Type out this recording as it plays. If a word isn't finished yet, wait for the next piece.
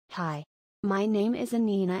Hi. My name is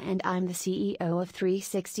Anina and I'm the CEO of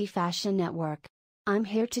 360 Fashion Network. I'm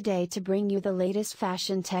here today to bring you the latest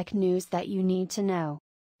fashion tech news that you need to know.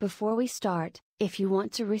 Before we start, if you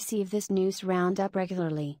want to receive this news roundup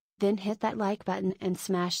regularly, then hit that like button and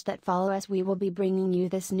smash that follow, as we will be bringing you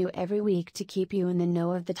this new every week to keep you in the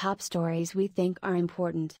know of the top stories we think are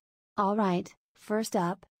important. Alright, first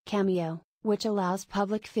up, Cameo, which allows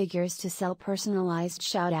public figures to sell personalized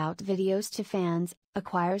shout-out videos to fans,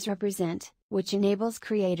 acquires Represent, which enables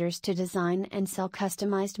creators to design and sell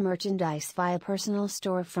customized merchandise via personal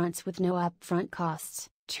storefronts with no upfront costs.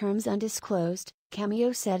 Terms undisclosed.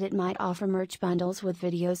 Cameo said it might offer merch bundles with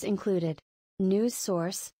videos included. News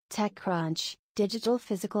source, TechCrunch. Digital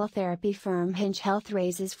physical therapy firm Hinge Health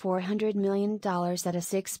raises $400 million at a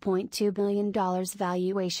 $6.2 billion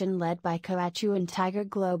valuation led by Coatue and Tiger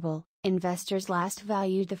Global. Investors last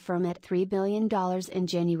valued the firm at $3 billion in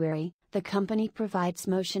January. The company provides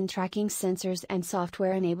motion tracking sensors and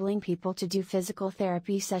software enabling people to do physical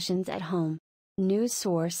therapy sessions at home. News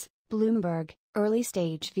source, Bloomberg. Early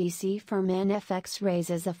stage VC firm NFX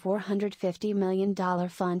raises a $450 million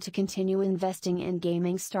fund to continue investing in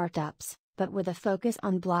gaming startups, but with a focus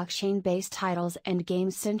on blockchain-based titles and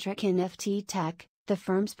game-centric NFT tech. The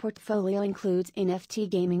firm's portfolio includes NFT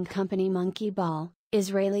gaming company Monkey Ball,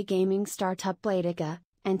 Israeli gaming startup Bladeca,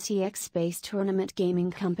 and TX-based tournament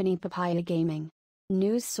gaming company Papaya Gaming.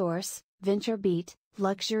 News source, VentureBeat.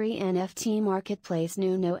 Luxury NFT marketplace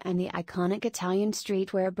Neuno and the iconic Italian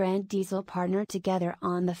streetwear brand Diesel partnered together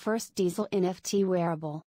on the first Diesel NFT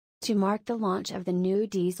wearable. To mark the launch of the new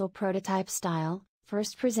Diesel prototype style,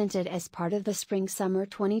 first presented as part of the Spring-Summer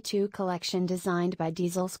 22 collection designed by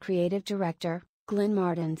Diesel's creative director, Glenn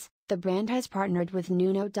Martins, the brand has partnered with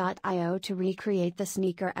neuno.io to recreate the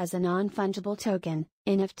sneaker as a non-fungible token,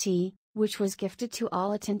 NFT, which was gifted to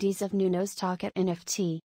all attendees of Neuno's talk at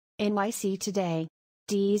NFT NYC today.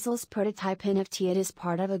 Diesel's prototype NFT. It is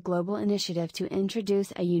part of a global initiative to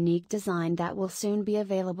introduce a unique design that will soon be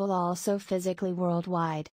available also physically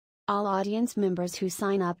worldwide. All audience members who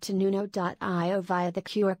sign up to neuno.io via the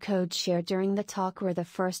QR code shared during the talk were the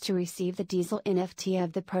first to receive the Diesel NFT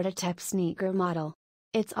of the prototype sneaker model.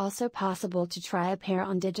 It's also possible to try a pair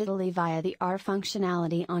on digitally via the AR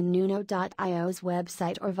functionality on neuno.io's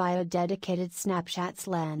website or via dedicated Snapchat's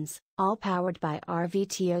lens, all powered by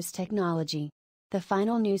RVTO's technology. The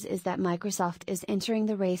final news is that Microsoft is entering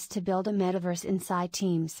the race to build a metaverse inside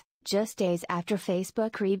Teams, just days after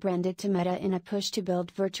Facebook rebranded to Meta in a push to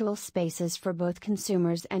build virtual spaces for both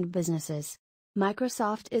consumers and businesses.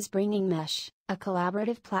 Microsoft is bringing Mesh, a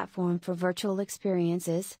collaborative platform for virtual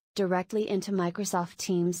experiences, directly into Microsoft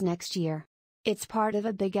Teams next year. It's part of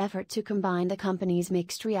a big effort to combine the company's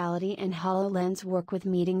mixed reality and HoloLens work with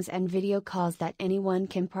meetings and video calls that anyone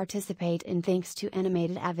can participate in thanks to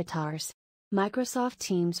animated avatars. Microsoft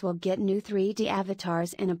Teams will get new 3D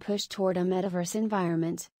avatars in a push toward a metaverse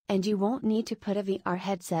environment, and you won't need to put a VR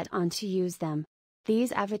headset on to use them.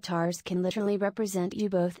 These avatars can literally represent you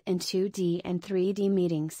both in 2D and 3D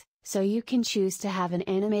meetings, so you can choose to have an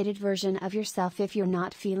animated version of yourself if you're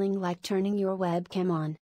not feeling like turning your webcam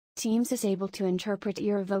on. Teams is able to interpret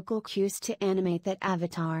your vocal cues to animate that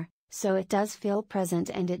avatar, so it does feel present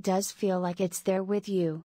and it does feel like it's there with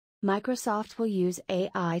you. Microsoft will use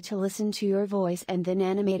AI to listen to your voice and then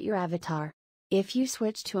animate your avatar. If you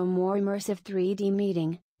switch to a more immersive 3D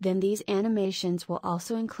meeting, then these animations will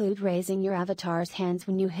also include raising your avatar's hands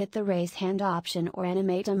when you hit the raise hand option or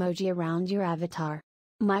animate emoji around your avatar.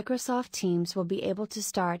 Microsoft Teams will be able to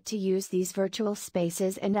start to use these virtual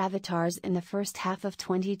spaces and avatars in the first half of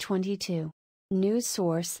 2022. News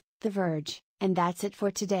source, The Verge, and that's it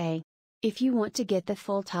for today. If you want to get the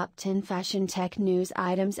full top 10 fashion tech news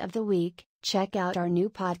items of the week, check out our new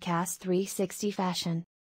podcast 360 Fashion.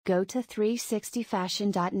 Go to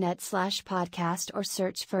 360fashion.net/podcast or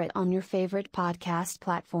search for it on your favorite podcast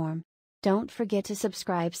platform. Don't forget to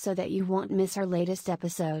subscribe so that you won't miss our latest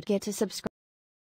episode. Get to subscribe.